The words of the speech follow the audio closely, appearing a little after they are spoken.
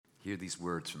Hear these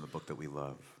words from the book that we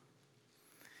love.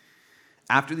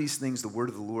 After these things, the word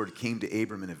of the Lord came to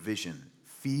Abram in a vision.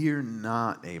 Fear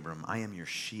not, Abram, I am your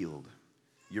shield.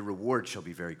 Your reward shall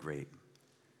be very great.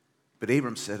 But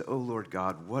Abram said, O Lord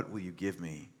God, what will you give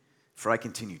me? For I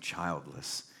continue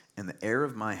childless, and the heir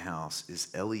of my house is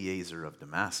Eliezer of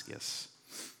Damascus.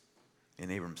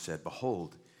 And Abram said,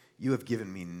 Behold, you have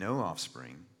given me no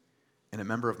offspring, and a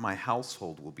member of my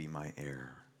household will be my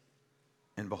heir.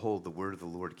 And behold, the word of the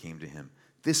Lord came to him.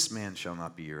 This man shall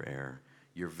not be your heir.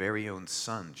 Your very own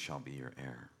son shall be your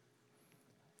heir.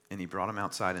 And he brought him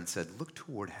outside and said, Look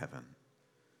toward heaven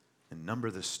and number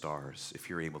the stars, if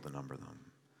you're able to number them.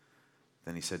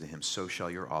 Then he said to him, So shall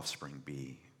your offspring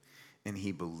be. And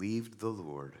he believed the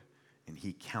Lord, and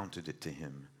he counted it to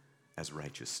him as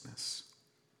righteousness.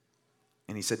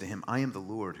 And he said to him, I am the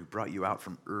Lord who brought you out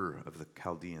from Ur of the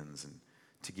Chaldeans, and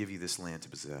to give you this land to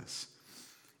possess.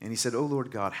 And he said, O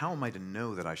Lord God, how am I to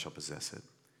know that I shall possess it?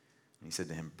 And he said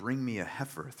to him, Bring me a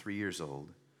heifer 3 years old,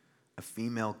 a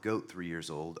female goat 3 years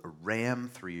old, a ram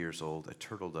 3 years old, a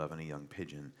turtle dove, and a young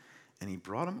pigeon. And he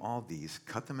brought him all these,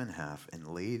 cut them in half, and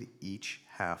laid each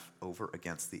half over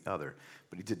against the other.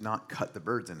 But he did not cut the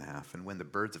birds in half. And when the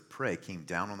birds of prey came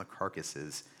down on the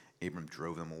carcasses, Abram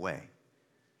drove them away.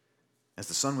 As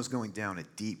the sun was going down, a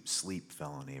deep sleep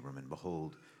fell on Abram, and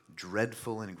behold,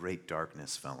 dreadful and great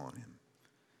darkness fell on him.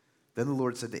 Then the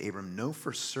Lord said to Abram, Know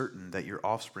for certain that your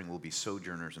offspring will be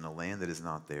sojourners in a land that is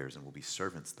not theirs, and will be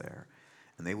servants there,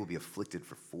 and they will be afflicted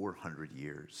for 400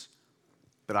 years.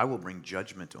 But I will bring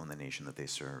judgment on the nation that they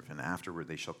serve, and afterward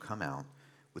they shall come out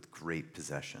with great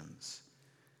possessions.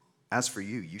 As for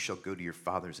you, you shall go to your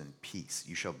fathers in peace.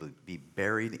 You shall be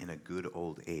buried in a good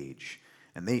old age,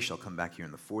 and they shall come back here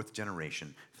in the 4th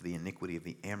generation, for the iniquity of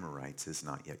the Amorites is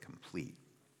not yet complete.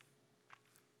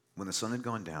 When the sun had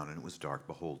gone down and it was dark,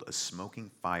 behold, a smoking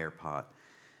fire pot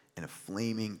and a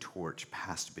flaming torch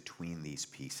passed between these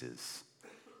pieces.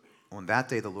 On that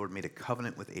day the Lord made a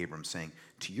covenant with Abram, saying,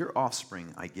 To your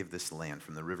offspring I give this land,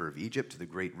 from the river of Egypt to the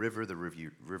great river, the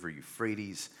river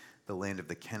Euphrates, the land of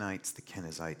the Kenites, the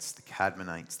Kenizzites, the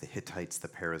Cadmonites, the Hittites, the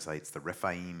Perizzites, the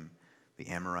Rephaim, the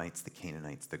Amorites, the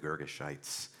Canaanites, the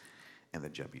Girgashites, and the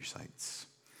Jebusites.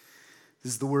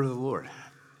 This is the word of the Lord.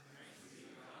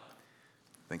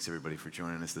 Thanks, everybody, for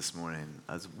joining us this morning.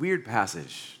 It's a weird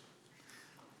passage.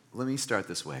 Let me start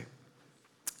this way.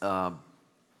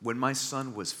 When my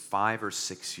son was 5 or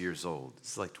 6 years old,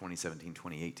 this is like 2017,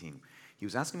 2018, he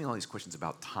was asking me all these questions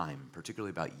about time,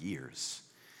 particularly about years.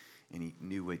 And he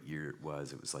knew what year it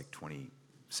was. It was like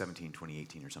 2017,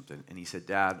 2018 or something. And he said,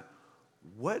 Dad,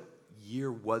 what year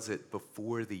was it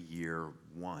before the year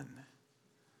 1?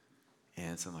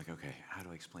 And so I'm like, okay, how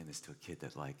do I explain this to a kid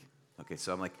that okay,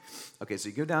 so I'm like, okay, so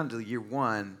you go down to the year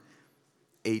 1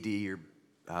 AD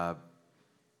or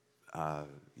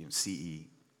CE,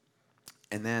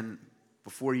 and then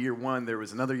before year 1 there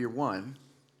was another year 1,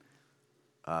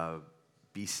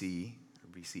 BC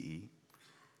or BCE,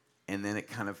 and then it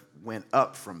kind of went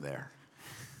up from there.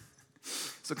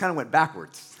 So it kind of went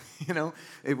backwards,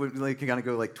 It would kind of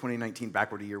go like 2019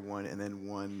 backward to year 1, and then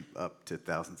 1 up to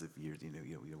thousands of years,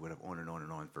 whatever, on and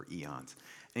on for eons.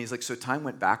 And he's like, so time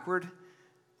went backward?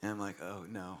 And I'm like, oh,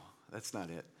 no, that's not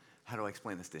it. How do I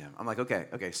explain this to him? I'm like,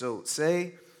 okay, so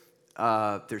say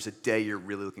there's a day you're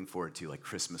really looking forward to, like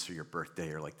Christmas or your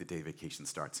birthday or like the day vacation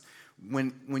starts.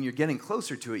 When you're getting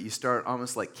closer to it, you start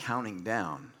almost like counting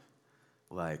down,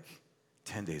 like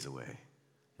 10 days away,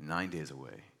 9 days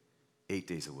away, 8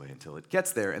 days away until it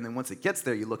gets there. And then once it gets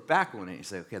there, you look back on it and you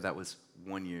say, okay, that was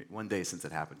 1 year, 1 day since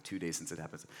it happened, 2 days since it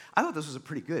happened. I thought this was a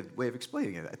pretty good way of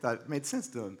explaining it. I thought it made sense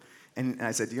to him. And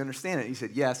I said, do you understand it? And he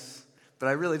said, yes, but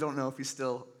I really don't know if he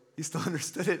still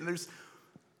understood it. And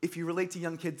if you relate to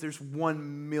young kids, there's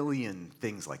 1 million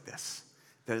things like this.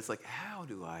 That it's like,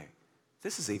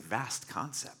 this is a vast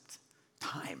concept,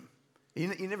 time.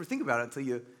 You never think about it until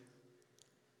you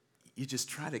just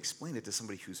try to explain it to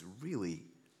somebody who's really,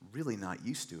 really not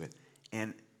used to it.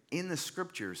 And in the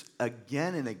scriptures,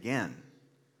 again and again,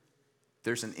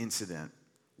 there's an incident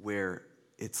where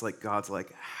it's like God's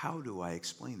like, how do I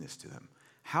explain this to them?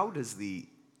 How does the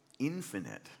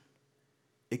infinite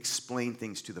explain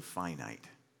things to the finite?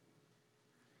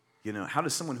 How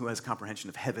does someone who has comprehension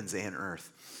of heavens and earth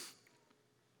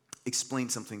explain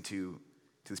something to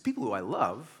these people who I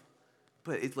love?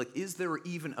 But it's like, is there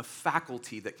even a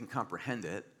faculty that can comprehend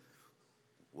it?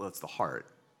 Well, it's the heart,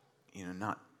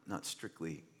 not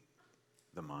strictly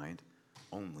the mind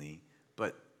only,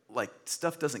 but like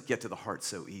stuff doesn't get to the heart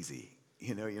so easy.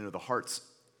 The heart's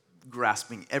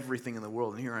grasping everything in the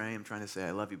world, and here I am trying to say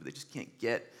I love you, but they just can't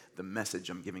get the message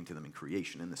I'm giving to them in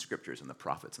creation, in the scriptures, and the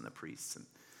prophets, and the priests.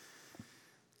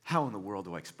 how in the world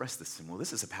do I express this sin? Well,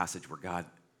 this is a passage where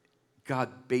God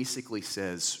basically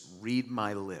says, read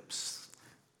my lips.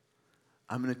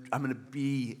 I'm gonna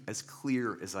be as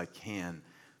clear as I can,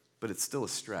 but it's still a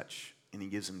stretch. And he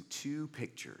gives him two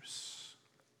pictures,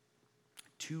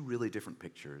 two really different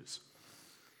pictures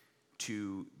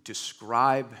to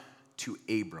describe to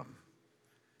Abram,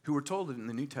 who we're told in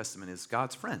the New Testament is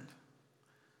God's friend.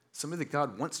 Somebody that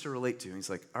God wants to relate to. And he's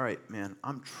like, all right, man,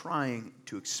 I'm trying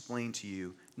to explain to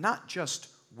you not just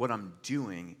what I'm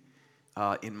doing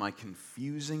in my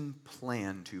confusing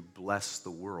plan to bless the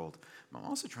world, but I'm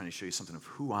also trying to show you something of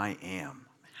who I am.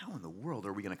 How in the world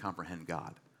are we going to comprehend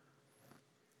God?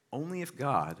 Only if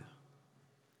God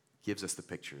gives us the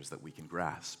pictures that we can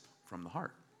grasp from the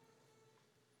heart.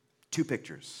 Two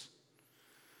pictures.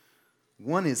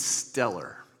 One is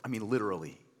stellar. I mean,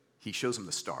 literally, he shows him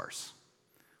the stars.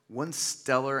 One's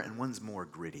stellar and one's more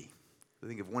gritty. I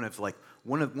think of one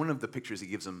of the pictures he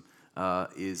gives him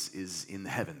is in the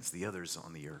heavens. The other's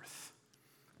on the earth.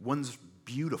 One's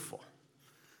beautiful,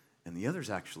 and the other's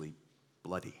actually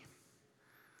bloody.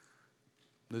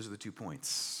 Those are the 2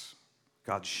 points.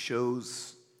 God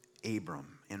shows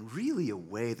Abram, and really a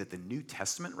way that the New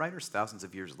Testament writers, thousands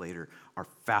of years later, are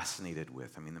fascinated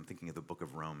with. I mean, I'm thinking of the book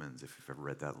of Romans, if you've ever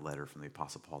read that letter from the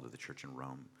Apostle Paul to the church in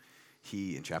Rome.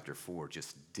 He, in chapter 4,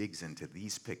 just digs into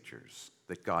these pictures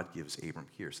that God gives Abram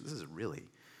here. So this is really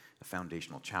a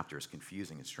foundational chapter, as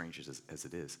confusing and strange as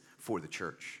it is for the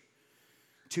church.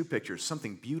 2 pictures,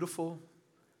 something beautiful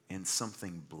and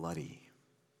something bloody,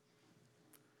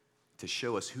 to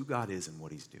show us who God is and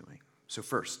what he's doing. So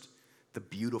first, the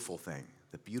beautiful thing,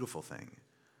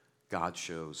 God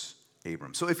shows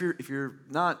Abram. So if you've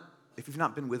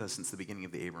not been with us since the beginning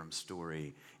of the Abram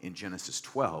story in Genesis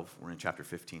 12, we're in chapter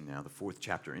 15 now, the 4th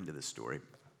chapter into this story.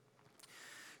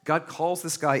 God calls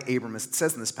this guy Abram, as it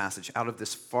says in this passage, out of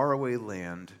this faraway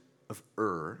land of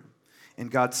Ur. And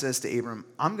God says to Abram,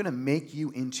 I'm going to make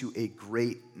you into a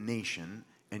great nation,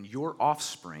 and your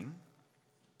offspring,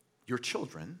 your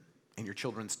children, and your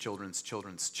children's children's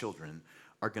children's children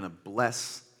are going to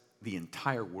bless the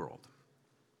entire world.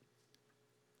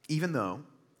 Even though,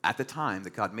 at the time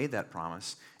that God made that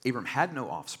promise, Abram had no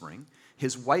offspring,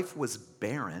 his wife was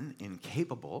barren,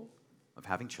 incapable of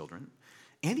having children,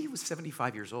 and he was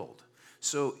 75 years old.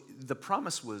 So the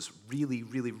promise was really,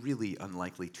 really, really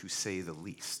unlikely, to say the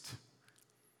least.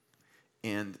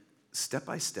 And step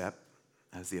by step,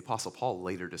 as the Apostle Paul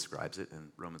later describes it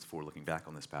in Romans 4, looking back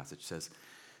on this passage, says,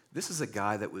 this is a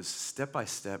guy that was step by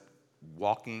step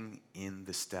walking in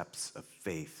the steps of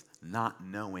faith, not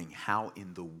knowing how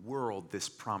in the world this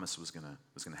promise was gonna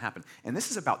happen. And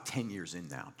this is about 10 years in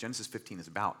now. Genesis 15 is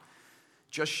about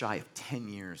just shy of 10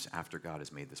 years after God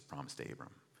has made this promise to Abram.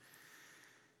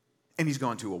 And he's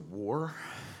gone to a war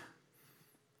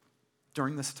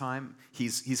during this time.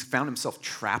 He's found himself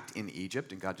trapped in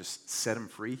Egypt, and God just set him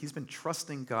free. He's been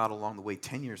trusting God along the way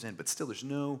 10 years in, but still there's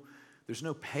no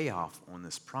payoff on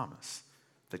this promise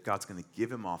that God's going to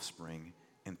give him offspring,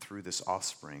 and through this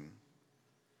offspring,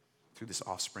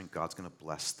 God's going to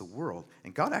bless the world.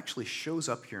 And God actually shows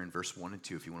up here in verse 1 and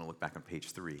 2, if you want to look back on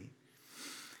page 3.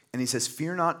 And he says,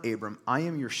 fear not, Abram, I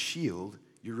am your shield.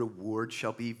 Your reward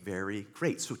shall be very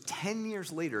great. So 10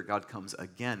 years later, God comes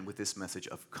again with this message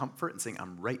of comfort and saying,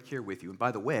 I'm right here with you. And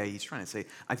by the way, he's trying to say,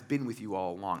 I've been with you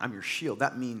all along. I'm your shield.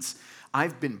 That means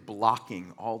I've been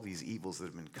blocking all these evils that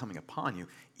have been coming upon you,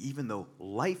 even though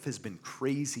life has been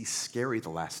crazy scary the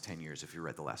last 10 years, if you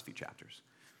read the last few chapters.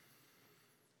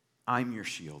 I'm your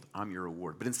shield. I'm your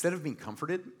reward. But instead of being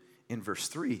comforted, in verse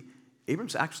 3,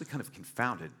 Abram's actually kind of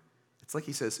confounded. It's like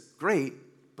he says, great,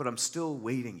 but I'm still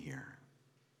waiting here.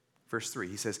 Verse 3,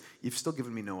 he says, you've still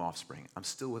given me no offspring. I'm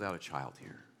still without a child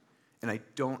here. And I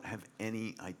don't have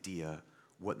any idea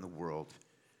what in the world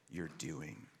you're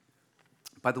doing.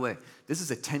 By the way, this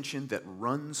is a tension that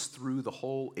runs through the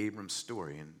whole Abram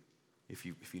story. And if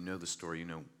you know the story, you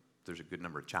know there's a good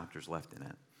number of chapters left in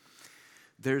it.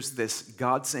 There's this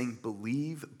God saying,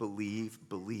 believe, believe,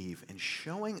 believe, and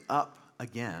showing up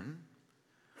again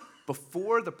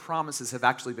before the promises have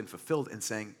actually been fulfilled and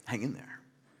saying, hang in there.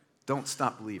 Don't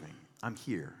stop believing. I'm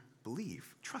here.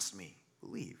 Believe. Trust me.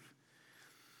 Believe.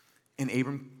 And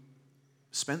Abram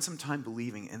spends some time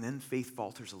believing, and then faith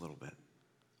falters a little bit.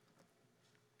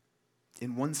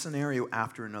 In one scenario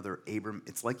after another, Abram,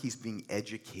 it's like he's being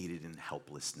educated in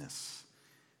helplessness.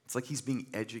 It's like he's being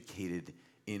educated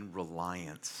in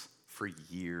reliance for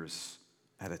years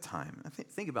at a time.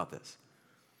 Think about this.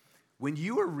 When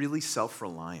you are really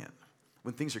self-reliant,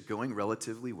 when things are going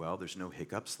relatively well, there's no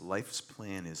hiccups, life's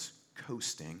plan is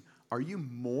coasting, are you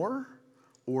more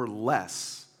or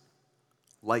less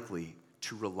likely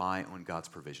to rely on God's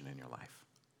provision in your life?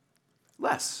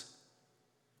 Less.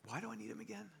 Why do I need him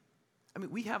again? I mean,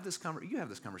 you have this conversation. You have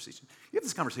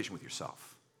this conversation with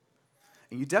yourself.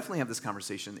 And you definitely have this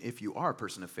conversation, if you are a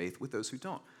person of faith, with those who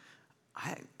don't.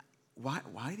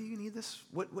 Why do you need this?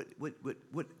 What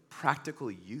practical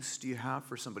use do you have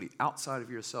for somebody outside of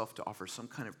yourself to offer some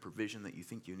kind of provision that you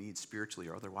think you need spiritually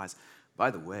or otherwise?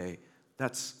 By the way,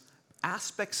 that's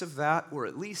aspects of that, or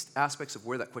at least aspects of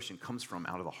where that question comes from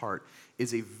out of the heart,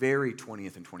 is a very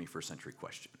 20th and 21st century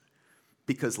question.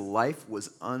 Because life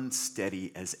was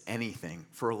unsteady as anything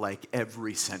for like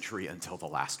every century until the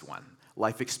last one.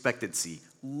 Life expectancy,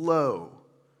 low.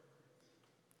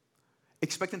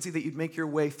 Expectancy that you'd make your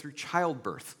way through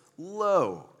childbirth,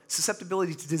 low.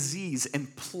 Susceptibility to disease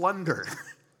and plunder.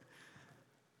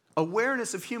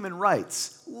 Awareness of human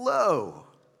rights, low.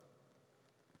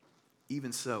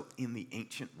 Even so, in the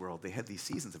ancient world, they had these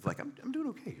seasons of like, I'm doing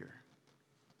okay here.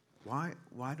 Why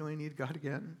do I need God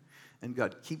again? And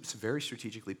God keeps very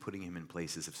strategically putting him in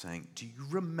places of saying, do you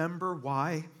remember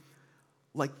why?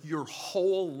 Like your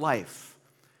whole life,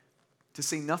 to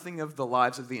say nothing of the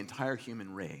lives of the entire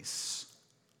human race,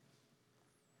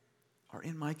 are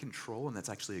in my control, and that's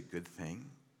actually a good thing.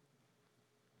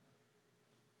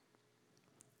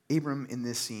 Abram in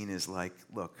this scene is like,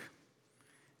 look,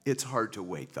 it's hard to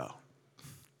wait though.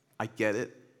 I get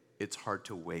it. It's hard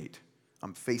to wait.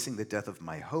 I'm facing the death of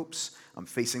my hopes. I'm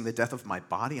facing the death of my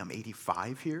body. I'm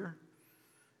 85 here.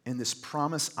 And this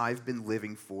promise I've been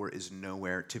living for is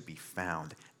nowhere to be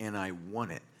found. And I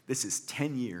want it. This is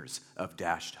 10 years of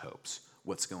dashed hopes.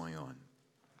 What's going on?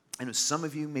 I know some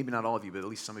of you, maybe not all of you, but at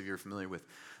least some of you are familiar with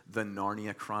the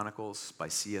Narnia Chronicles by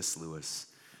C.S. Lewis.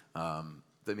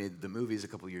 They made the movies a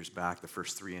couple years back, the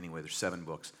first 3 anyway. There's 7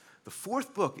 books. The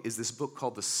 4th book is this book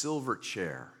called The Silver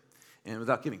Chair. And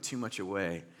without giving too much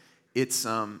away, it's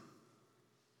a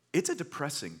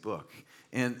depressing book.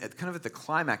 And at the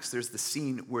climax, there's the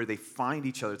scene where they find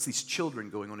each other. It's these children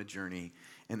going on a journey,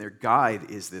 and their guide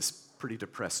is this pretty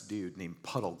depressed dude named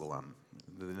Puddleglum.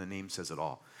 The name says it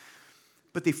all.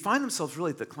 But they find themselves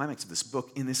really at the climax of this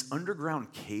book in this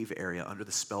underground cave area under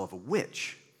the spell of a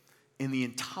witch. And the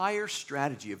entire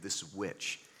strategy of this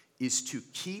witch is to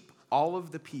keep all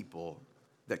of the people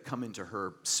that come into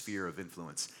her sphere of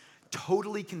influence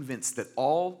totally convinced that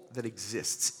all that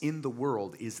exists in the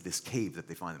world is this cave that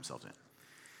they find themselves in.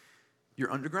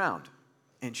 You're underground.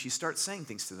 And she starts saying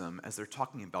things to them as they're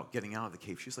talking about getting out of the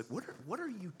cave. She's like, what are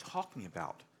you talking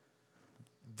about?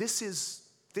 This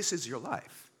is your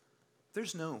life.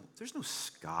 There's no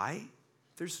sky.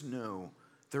 There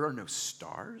are no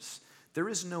stars. There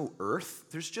is no earth.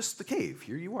 There's just the cave.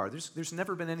 Here you are. There's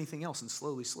never been anything else. And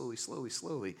slowly,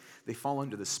 they fall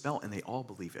under the spell, and they all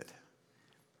believe it.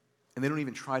 And they don't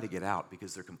even try to get out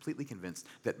because they're completely convinced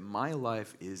that my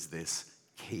life is this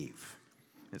cave.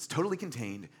 And it's totally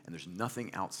contained, and there's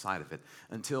nothing outside of it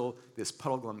until this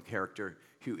Puddleglum character,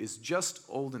 who is just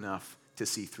old enough to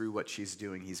see through what she's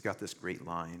doing, he's got this great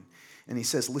line. And he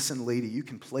says, listen, lady, you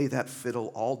can play that fiddle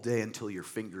all day until your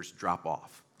fingers drop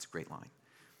off. It's a great line.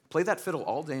 Play that fiddle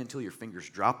all day until your fingers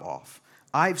drop off.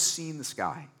 I've seen the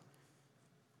sky.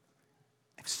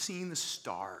 I've seen the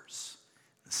stars.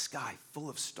 The sky full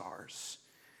of stars.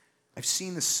 I've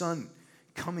seen the sun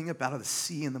coming up out of the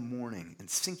sea in the morning and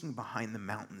sinking behind the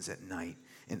mountains at night.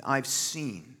 And I've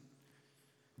seen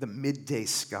the midday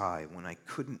sky when I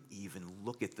couldn't even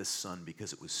look at the sun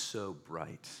because it was so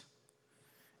bright.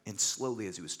 And slowly,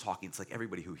 as he was talking, it's like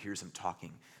everybody who hears him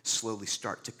talking slowly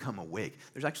start to come awake.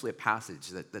 There's actually a passage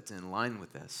that's in line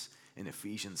with this in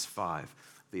Ephesians 5.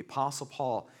 The Apostle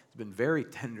Paul has been very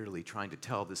tenderly trying to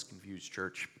tell this confused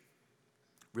church,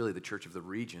 really the church of the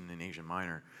region in Asia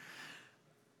Minor,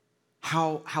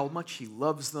 how much he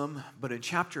loves them. But in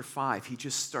chapter 5, he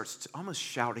just starts almost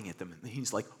shouting at them. And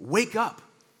he's like, wake up.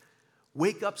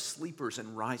 Wake up, sleepers,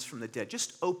 and rise from the dead.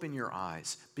 Just open your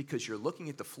eyes, because you're looking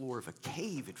at the floor of a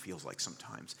cave, it feels like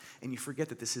sometimes, and you forget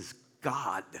that this is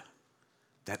God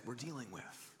that we're dealing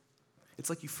with. It's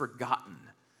like you've forgotten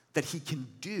that he can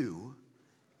do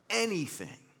anything.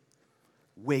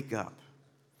 Wake up.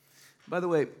 By the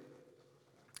way,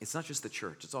 it's not just the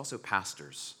church, it's also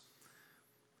pastors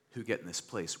who get in this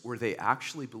place where they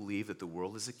actually believe that the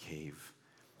world is a cave.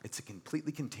 It's a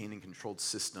completely contained and controlled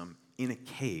system in a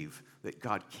cave that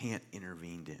God can't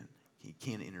intervene in. He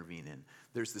can't intervene in.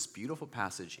 There's this beautiful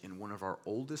passage in one of our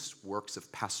oldest works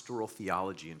of pastoral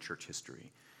theology in church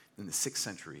history. In the 6th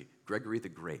century, Gregory the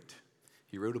Great,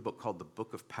 he wrote a book called The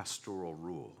Book of Pastoral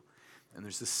Rule. And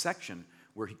there's this section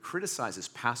where he criticizes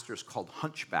pastors called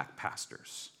hunchback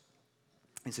pastors.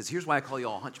 He says, here's why I call you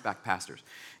all hunchback pastors.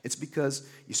 It's because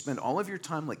you spend all of your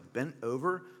time like bent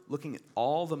over looking at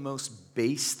all the most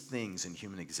base things in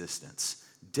human existence.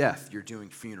 Death, you're doing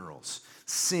funerals.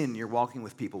 Sin, you're walking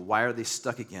with people. Why are they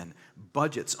stuck again?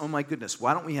 Budgets, oh my goodness,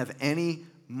 why don't we have any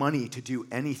money to do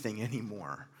anything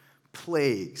anymore?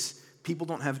 Plagues, people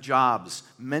don't have jobs,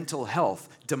 mental health,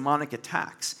 demonic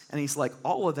attacks. And he's like,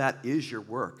 all of that is your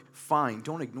work. Fine,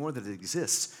 don't ignore that it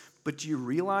exists. But do you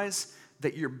realize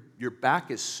that your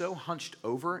back is so hunched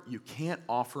over, you can't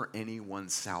offer anyone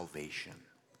salvation?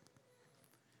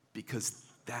 Because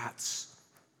that's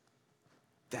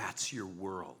your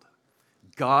world.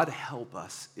 God help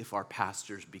us if our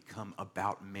pastors become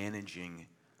about managing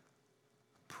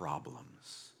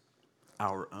problems,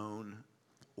 our own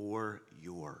or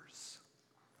yours.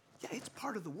 Yeah, it's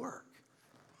part of the work.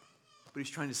 But he's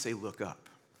trying to say, look up.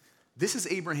 This is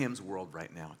Abraham's world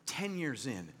right now. 10 years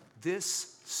in,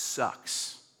 this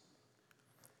sucks.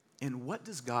 And what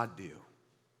does God do?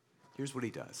 Here's what he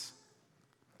does.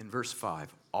 In verse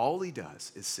 5, all he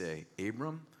does is say,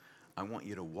 Abram, I want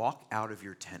you to walk out of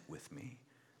your tent with me.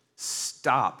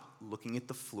 Stop looking at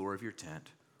the floor of your tent.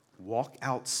 Walk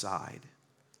outside.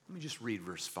 Let me just read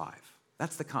verse 5.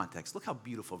 That's the context. Look how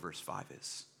beautiful verse 5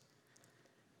 is.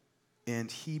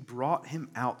 And he brought him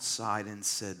outside and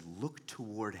said, look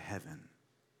toward heaven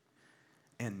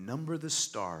and number the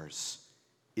stars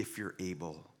if you're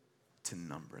able to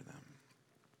number them.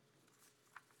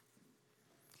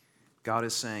 God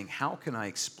is saying, how can I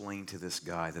explain to this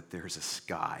guy that there's a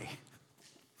sky?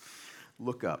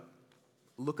 Look up.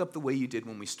 Look up the way you did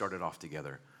when we started off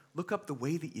together. Look up the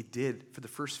way that you did for the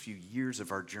first few years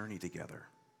of our journey together.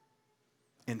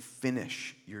 And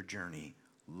finish your journey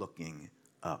looking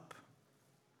up.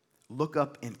 Look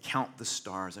up and count the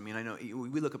stars. I mean, I know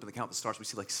we look up and count the stars. We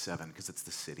see like 7 because it's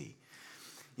the city.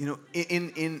 You know,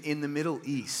 in the Middle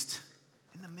East,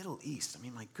 I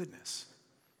mean, my goodness,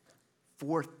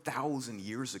 4,000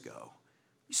 years ago,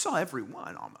 you saw every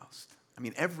one almost. I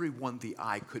mean, every one the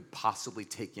eye could possibly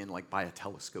take in like by a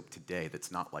telescope today that's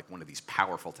not like one of these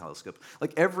powerful telescopes.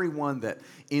 Like every one that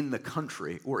in the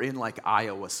country or in like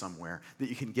Iowa somewhere that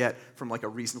you can get from like a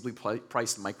reasonably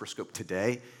priced microscope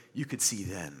today, you could see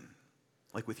then,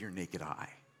 like with your naked eye.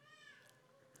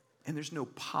 And there's no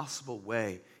possible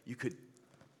way you could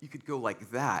go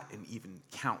like that and even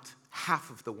count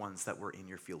half of the ones that were in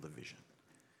your field of vision.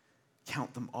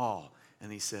 Count them all.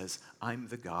 And he says, I'm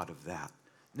the God of that.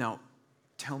 Now,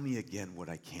 tell me again what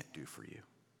I can't do for you.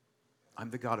 I'm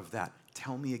the God of that.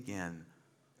 Tell me again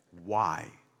why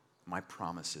my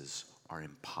promises are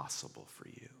impossible for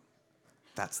you.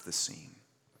 That's the scene.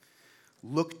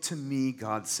 Look to me,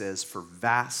 God says, for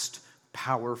vast,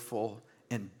 powerful,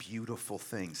 and beautiful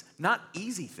things. Not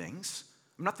easy things.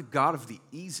 I'm not the God of the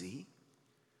easy,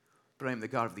 but I am the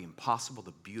God of the impossible,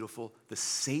 the beautiful, the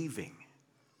saving,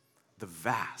 the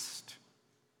vast.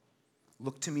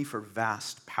 Look to me for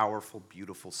vast, powerful,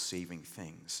 beautiful, saving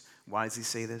things. Why does he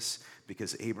say this?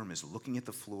 Because Abram is looking at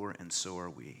the floor, and so are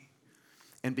we.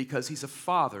 And because he's a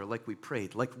father, like we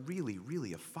prayed, like really,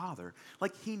 really a father,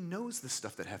 like he knows the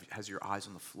stuff that has your eyes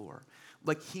on the floor.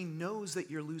 Like he knows that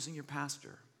you're losing your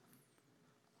pastor.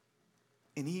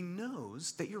 And he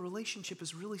knows that your relationship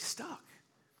is really stuck.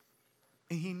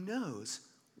 And he knows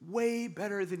way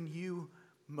better than you,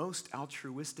 most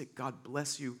altruistic, God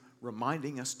bless you,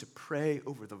 reminding us to pray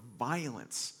over the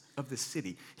violence of the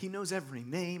city. He knows every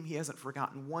name. He hasn't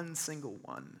forgotten one single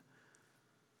one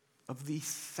of the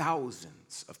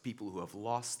thousands of people who have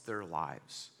lost their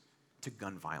lives to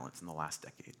gun violence in the last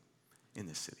decade in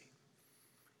this city.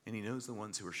 And he knows the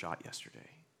ones who were shot yesterday.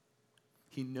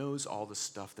 He knows all the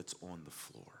stuff that's on the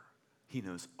floor. He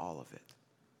knows all of it.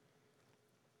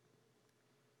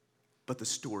 But the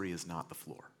story is not the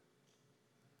floor.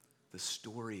 The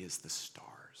story is the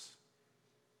stars.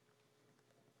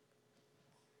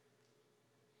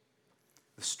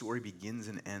 The story begins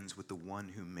and ends with the one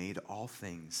who made all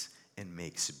things and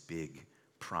makes big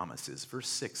promises. Verse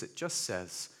 6, it just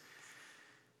says,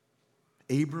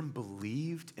 Abram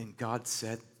believed and God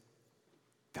said,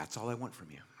 that's all I want from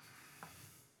you.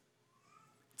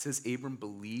 It says Abram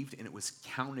believed and it was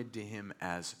counted to him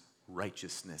as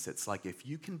righteousness. It's like if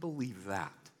you can believe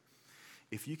that,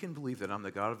 if you can believe that I'm the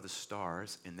God of the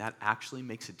stars and that actually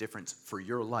makes a difference for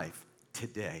your life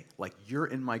today, like you're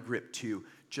in my grip too,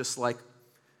 just like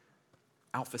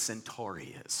Alpha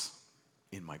Centauri is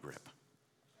in my grip,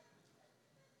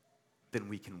 then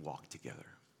we can walk together.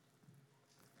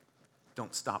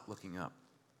 Don't stop looking up.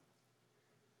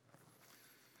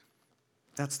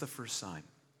 That's the first sign.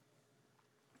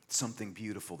 It's something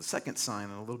beautiful. The second sign,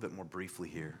 and a little bit more briefly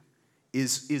here,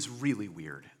 is really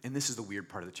weird. And this is the weird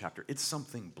part of the chapter. It's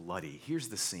something bloody. Here's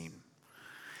the scene.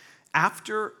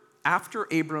 After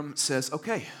Abram says,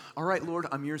 okay, all right, Lord,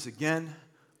 I'm yours again.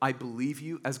 I believe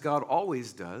you, as God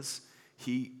always does,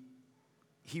 he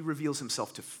reveals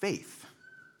himself to faith.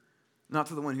 Not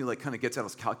to the one who like kind of gets out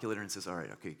his calculator and says, all right,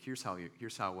 okay, here's how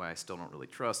I still don't really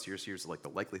trust. Here's like the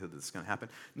likelihood that this is going to happen.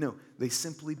 No, they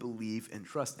simply believe and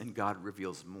trust, and God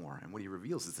reveals more. And what he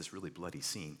reveals is this really bloody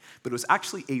scene. But it was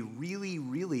actually a really,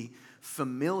 really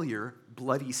familiar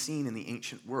bloody scene in the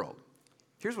ancient world.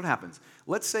 Here's what happens.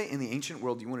 Let's say in the ancient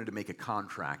world you wanted to make a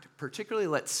contract. Particularly,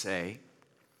 let's say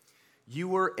you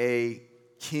were a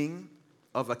king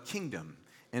of a kingdom.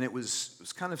 And it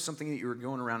was kind of something that you were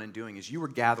going around and doing is you were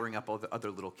gathering up all the other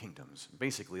little kingdoms.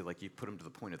 Basically, like you put them to the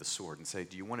point of the sword and say,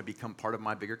 do you want to become part of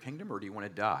my bigger kingdom or do you want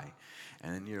to die?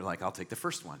 And then you're like, I'll take the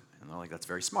first one. And they're like, that's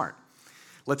very smart.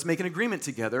 Let's make an agreement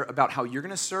together about how you're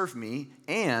going to serve me,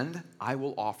 and I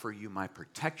will offer you my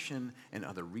protection and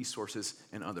other resources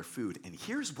and other food. And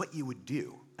here's what you would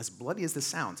do. As bloody as this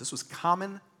sounds, this was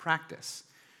common practice.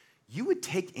 You would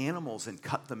take animals and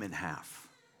cut them in half.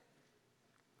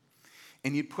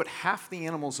 And you'd put half the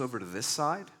animals over to this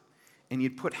side, and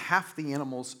you'd put half the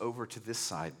animals over to this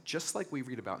side, just like we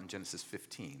read about in Genesis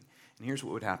 15. And here's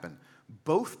what would happen.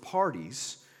 Both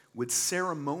parties would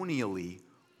ceremonially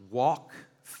walk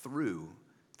through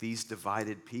these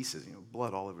divided pieces,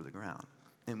 blood all over the ground.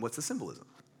 And what's the symbolism?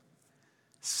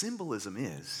 Symbolism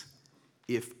is,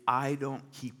 if I don't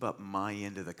keep up my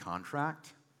end of the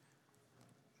contract,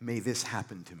 may this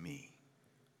happen to me.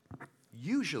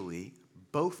 Usually,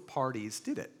 both parties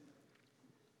did it.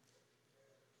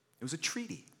 It was a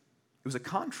treaty. It was a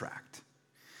contract.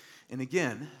 And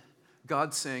again,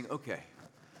 God's saying, okay,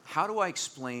 how do I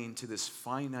explain to this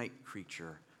finite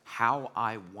creature how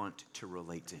I want to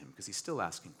relate to him? Because he's still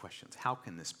asking questions. How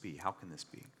can this be? How can this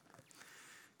be?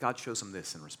 God shows him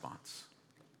this in response.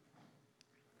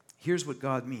 Here's what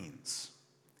God means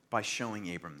by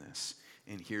showing Abram this.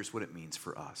 And here's what it means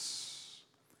for us.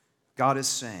 God is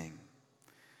saying,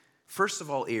 first of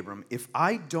all, Abram, if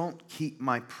I don't keep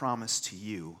my promise to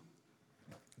you,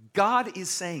 God is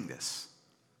saying this.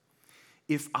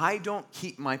 If I don't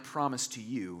keep my promise to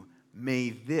you, may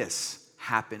this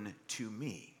happen to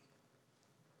me.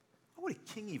 Why would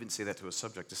a king even say that to a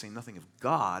subject, to say nothing of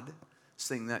God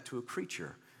saying that to a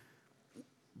creature?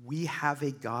 We have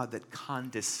a God that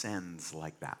condescends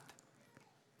like that.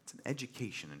 It's an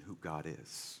education in who God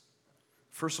is.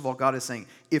 First of all, God is saying,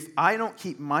 if I don't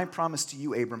keep my promise to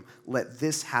you, Abram, let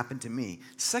this happen to me.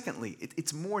 Secondly,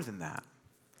 it's more than that.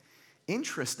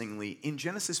 Interestingly, in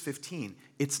Genesis 15,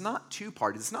 it's not two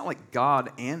parties. It's not like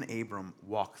God and Abram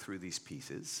walk through these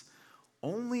pieces.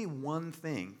 Only one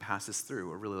thing passes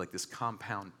through, or really like this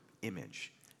compound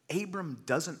image. Abram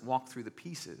doesn't walk through the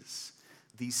pieces.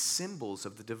 These symbols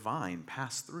of the divine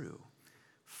pass through.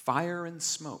 Fire and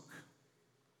smoke,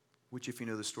 which if you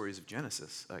know the stories of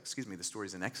the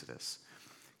stories in Exodus,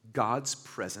 God's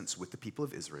presence with the people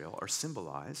of Israel are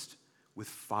symbolized with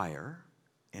fire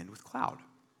and with cloud.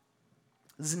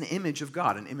 This is an image of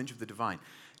God, an image of the divine.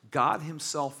 God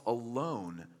himself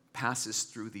alone passes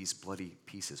through these bloody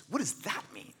pieces. What does that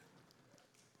mean?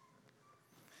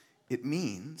 It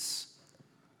means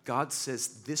God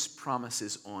says, this promise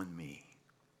is on me.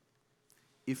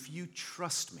 If you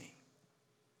trust me,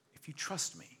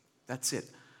 that's it.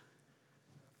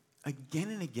 Again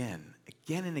and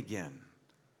again,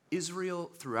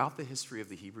 Israel, throughout the history of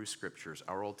the Hebrew Scriptures,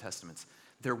 our Old Testaments,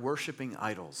 they're worshiping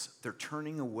idols. They're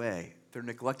turning away. They're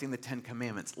neglecting the Ten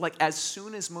Commandments. Like as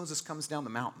soon as Moses comes down the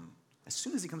mountain,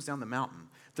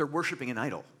 they're worshiping an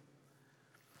idol.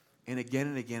 And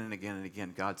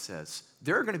again, God says,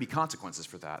 there are going to be consequences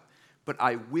for that, but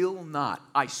I will not.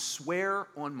 I swear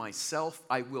on myself,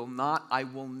 I will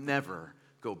never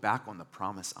go back on the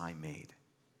promise I made.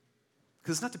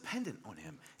 Because it's not dependent on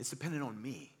him. It's dependent on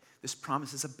me. This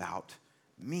promise is about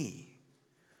me.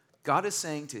 God is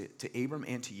saying to Abram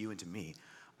and to you and to me,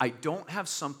 I don't have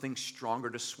something stronger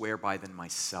to swear by than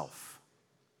myself.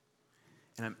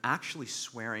 And I'm actually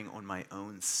swearing on my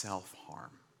own self-harm.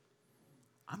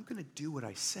 I'm going to do what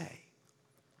I say.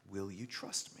 Will you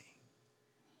trust me?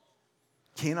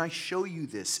 Can I show you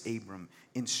this, Abram,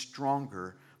 in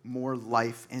stronger, more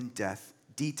life and death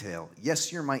detail?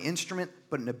 Yes, you're my instrument,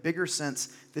 but in a bigger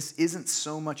sense, this isn't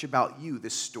so much about you,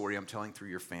 this story I'm telling through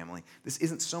your family. This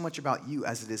isn't so much about you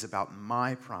as it is about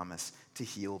my promise to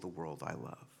heal the world I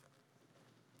love.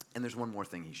 And there's one more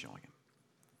thing he's showing him.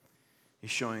 He's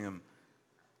showing him,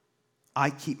 I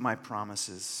keep my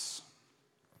promises.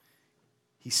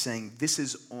 He's saying, this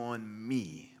is on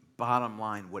me. Bottom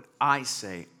line, what I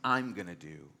say I'm going to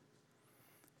do.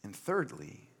 And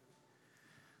thirdly,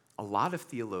 a lot of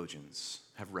theologians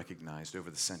have recognized over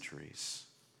the centuries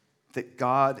that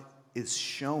God is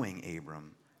showing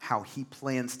Abram how he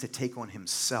plans to take on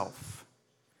himself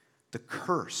the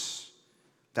curse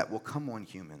that will come on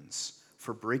humans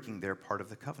for breaking their part of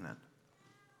the covenant.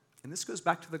 And this goes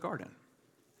back to the garden.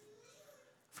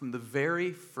 From the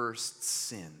very first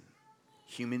sin,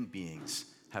 human beings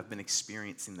have been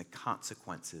experiencing the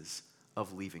consequences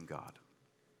of leaving God.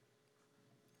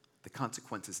 The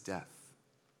consequence is death.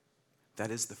 That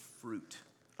is the fruit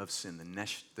of sin,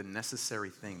 the necessary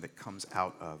thing that comes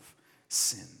out of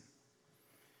sin.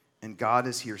 And God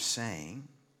is here saying,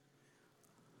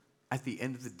 at the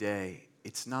end of the day,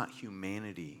 it's not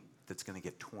humanity that's going to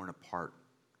get torn apart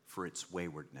for its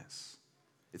waywardness.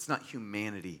 It's not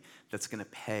humanity that's going to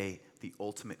pay the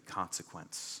ultimate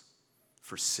consequence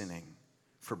for sinning,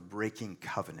 for breaking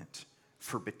covenant,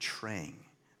 for betraying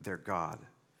their God.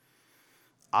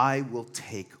 I will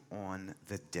take on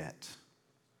the debt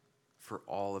for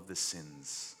all of the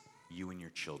sins you and your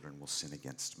children will sin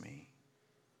against me.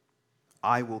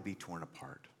 I will be torn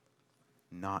apart,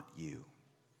 not you.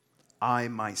 I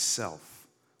myself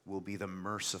will be the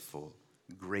merciful,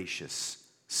 gracious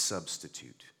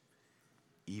substitute,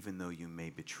 even though you may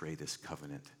betray this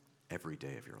covenant every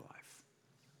day of your life.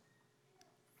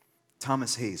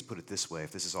 Thomas Hayes put it this way,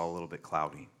 if this is all a little bit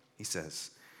cloudy. He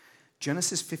says,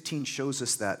 Genesis 15 shows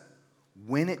us that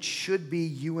when it should be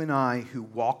you and I who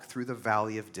walk through the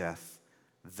valley of death,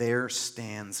 there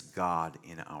stands God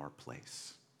in our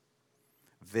place.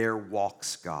 There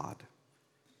walks God.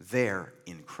 There,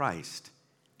 in Christ,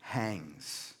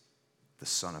 hangs the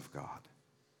Son of God.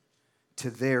 To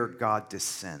there God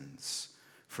descends.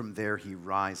 From there he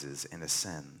rises and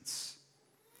ascends.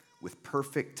 With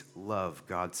perfect love,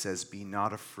 God says, be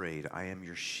not afraid. I am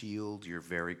your shield, your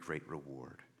very great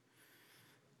reward.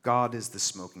 God is the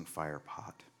smoking fire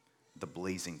pot, the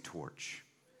blazing torch.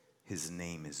 His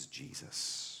name is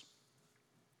Jesus.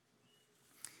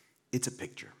 It's a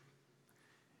picture.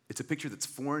 It's a picture that's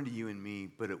foreign to you and me,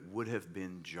 but it would have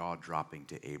been jaw-dropping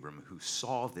to Abram, who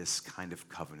saw this kind of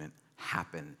covenant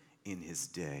happen in his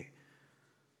day.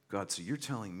 God, so you're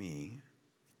telling me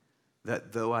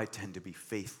that though I tend to be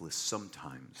faithless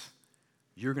sometimes,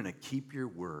 you're going to keep your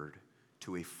word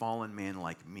to a fallen man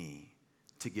like me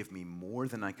to give me more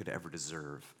than I could ever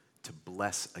deserve to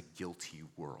bless a guilty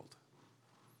world.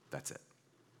 That's it.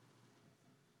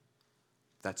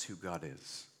 That's who God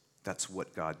is. That's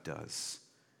what God does.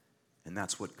 And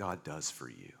that's what God does for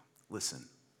you. Listen,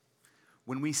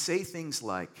 when we say things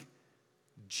like,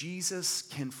 Jesus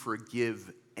can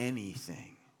forgive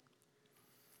anything,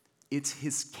 it's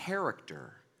his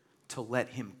character to let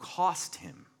him cost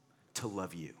him to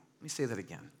love you. Let me say that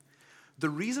again. The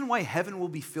reason why heaven will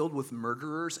be filled with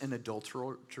murderers and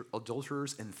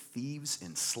adulterers and thieves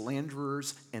and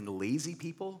slanderers and lazy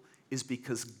people is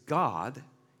because God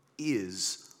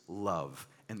is love.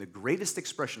 And the greatest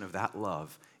expression of that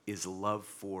love is love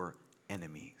for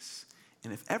enemies.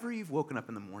 And if ever you've woken up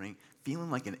in the morning feeling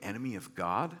like an enemy of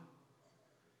God,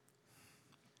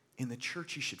 in the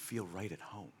church you should feel right at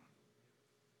home.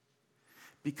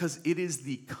 Because it is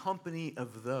the company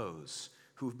of those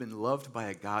who have been loved by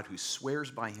a God who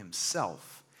swears by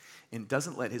himself and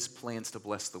doesn't let his plans to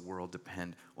bless the world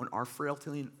depend on our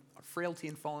frailty and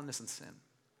fallenness and sin.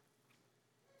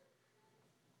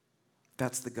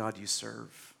 That's the God you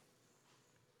serve.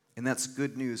 And that's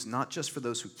good news, not just for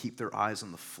those who keep their eyes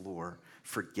on the floor,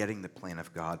 forgetting the plan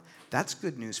of God. That's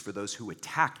good news for those who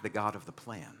attack the God of the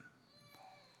plan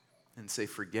and say,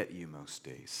 forget you most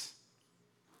days,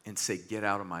 and say, get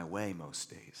out of my way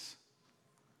most days.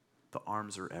 The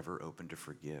arms are ever open to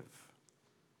forgive.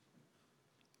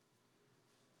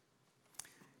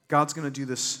 God's going to do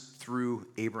this through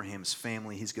Abraham's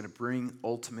family. He's going to bring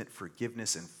ultimate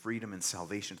forgiveness and freedom and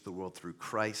salvation to the world through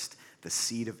Christ, the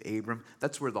seed of Abram.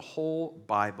 That's where the whole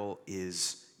Bible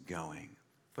is going.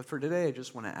 But for today, I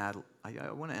just want to add,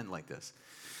 I want to end like this.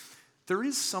 There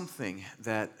is something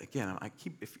that, again,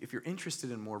 if you're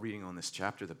interested in more reading on this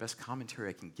chapter, the best commentary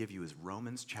I can give you is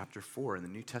Romans chapter 4 in the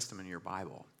New Testament in your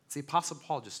Bible. It's the Apostle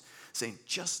Paul just saying,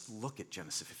 just look at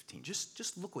Genesis 15.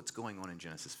 Just look what's going on in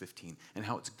Genesis 15 and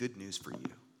how it's good news for you.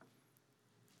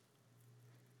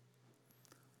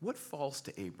 What falls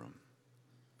to Abram?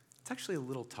 It's actually a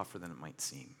little tougher than it might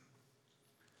seem.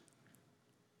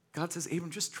 God says,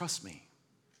 Abram, just trust me.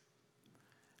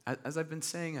 As I've been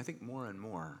saying, I think more and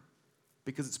more,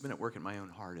 because it's been at work in my own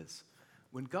heart, is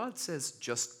when God says,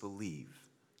 just believe,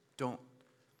 don't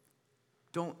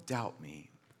doubt me.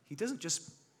 He doesn't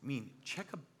just mean check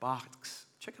a box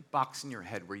in your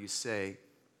head where you say,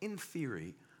 in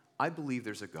theory, I believe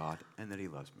there's a God and that he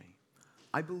loves me.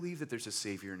 I believe that there's a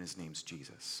Savior and his name's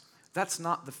Jesus. That's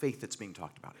not the faith that's being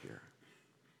talked about here.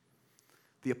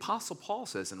 The Apostle Paul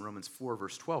says in Romans 4,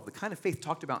 verse 12, the kind of faith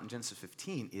talked about in Genesis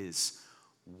 15 is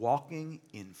walking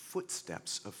in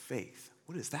footsteps of faith.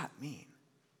 What does that mean?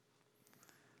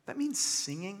 That means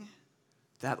singing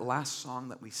that last song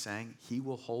that we sang, He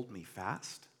Will Hold Me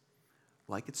Fast,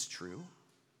 like it's true.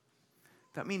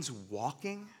 That means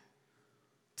walking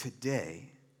today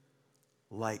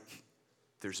like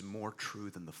there's more true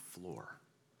than the floor.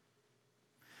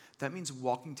 That means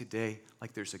walking today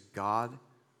like there's a God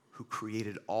who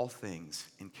created all things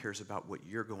and cares about what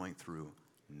you're going through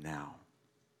now.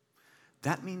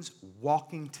 That means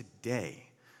walking today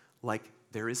like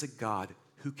there is a God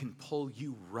who can pull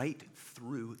you right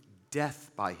through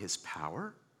death by his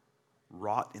power,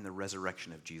 wrought in the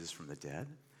resurrection of Jesus from the dead,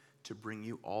 to bring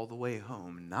you all the way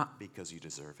home, not because you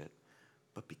deserve it,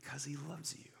 but because he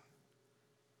loves you.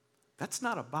 That's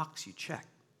not a box you check.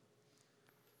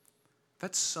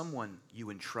 That's someone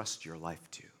you entrust your life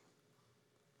to.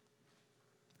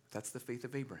 That's the faith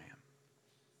of Abraham.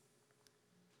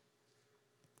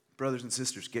 Brothers and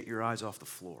sisters, get your eyes off the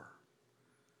floor.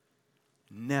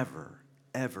 Never,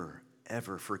 ever,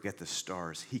 ever forget the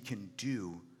stars. He can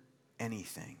do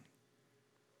anything.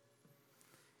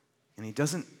 And he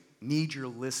doesn't need your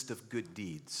list of good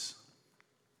deeds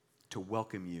to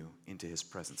welcome you into his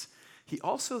presence. He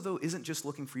also, though, isn't just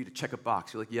looking for you to check a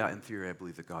box. You're like, yeah, in theory, I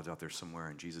believe that God's out there somewhere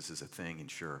and Jesus is a thing, and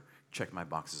sure, check my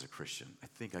box as a Christian. I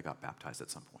think I got baptized at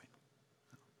some point.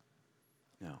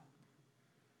 No.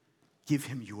 Give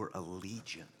him your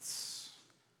allegiance.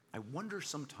 I wonder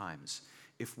sometimes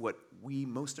if what we,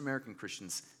 most American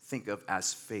Christians, think of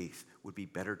as faith would be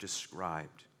better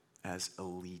described as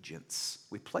allegiance.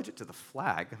 We pledge it to the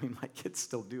flag. I mean, my kids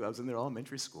still do. I was in their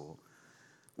elementary school.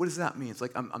 What does that mean? It's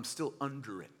like I'm still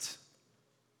under it.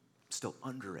 I'm still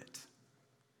under it.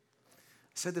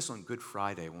 I said this on Good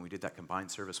Friday when we did that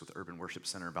combined service with Urban Worship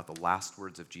Center about the last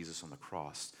words of Jesus on the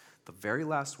cross. The very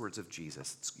last words of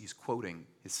Jesus, he's quoting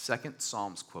his second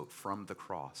Psalms quote from the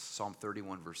cross, Psalm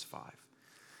 31, verse 5,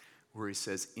 where he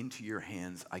says, into your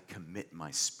hands I commit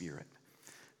my spirit.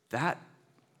 That's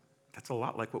a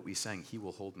lot like what we sang, He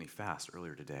Will Hold Me Fast,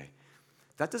 earlier today.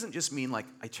 That doesn't just mean like,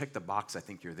 I check the box, I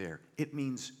think you're there. It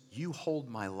means you hold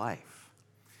my life.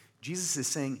 Jesus is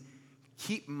saying,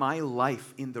 keep my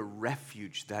life in the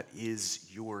refuge that is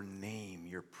your name,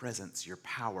 your presence, your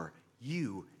power.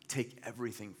 You take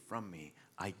everything from me.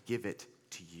 I give it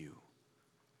to you.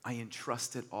 I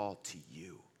entrust it all to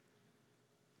you.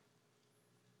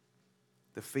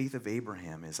 The faith of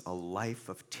Abraham is a life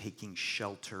of taking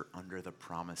shelter under the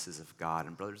promises of God.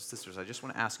 And brothers and sisters, I just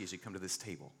want to ask you as you come to this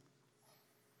table,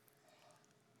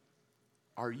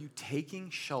 are you taking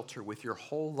shelter with your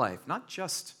whole life, not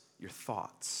just your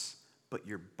thoughts, but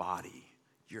your body,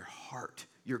 your heart,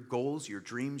 your goals, your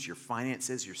dreams, your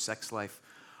finances, your sex life?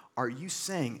 Are you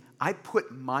saying, I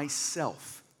put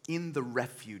myself in the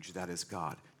refuge that is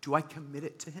God? Do I commit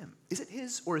it to him? Is it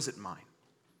his or is it mine?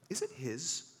 Is it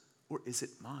his or is it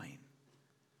mine?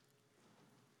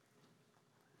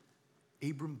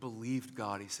 Abram believed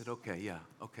God. He said, okay,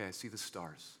 I see the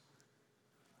stars.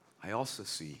 I also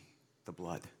see the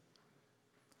blood.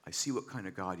 I see what kind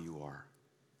of God you are.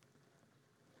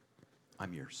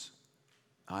 I'm yours.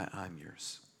 I'm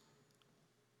yours.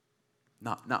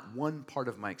 Not one part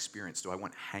of my experience do I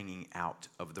want hanging out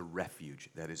of the refuge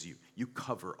that is you. You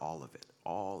cover all of it,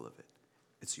 all of it.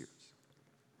 It's yours.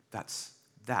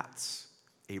 That's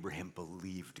Abraham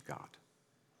believed God,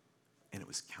 and it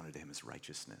was counted to him as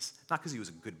righteousness. Not because he was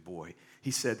a good boy. He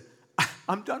said,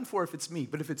 I'm done for if it's me,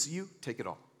 but if it's you, take it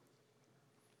all.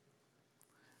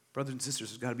 Brothers and sisters,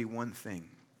 there's got to be one thing.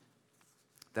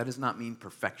 That does not mean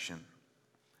perfection.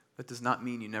 That does not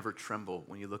mean you never tremble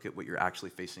when you look at what you're actually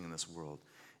facing in this world.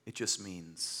 It just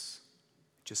means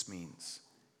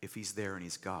if he's there and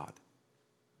he's God,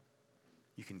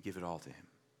 you can give it all to him.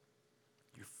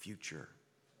 Your future,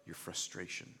 your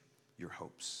frustration, your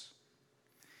hopes.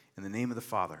 In the name of the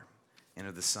Father, and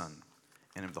of the Son,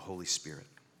 and of the Holy Spirit.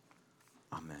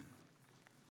 Amen.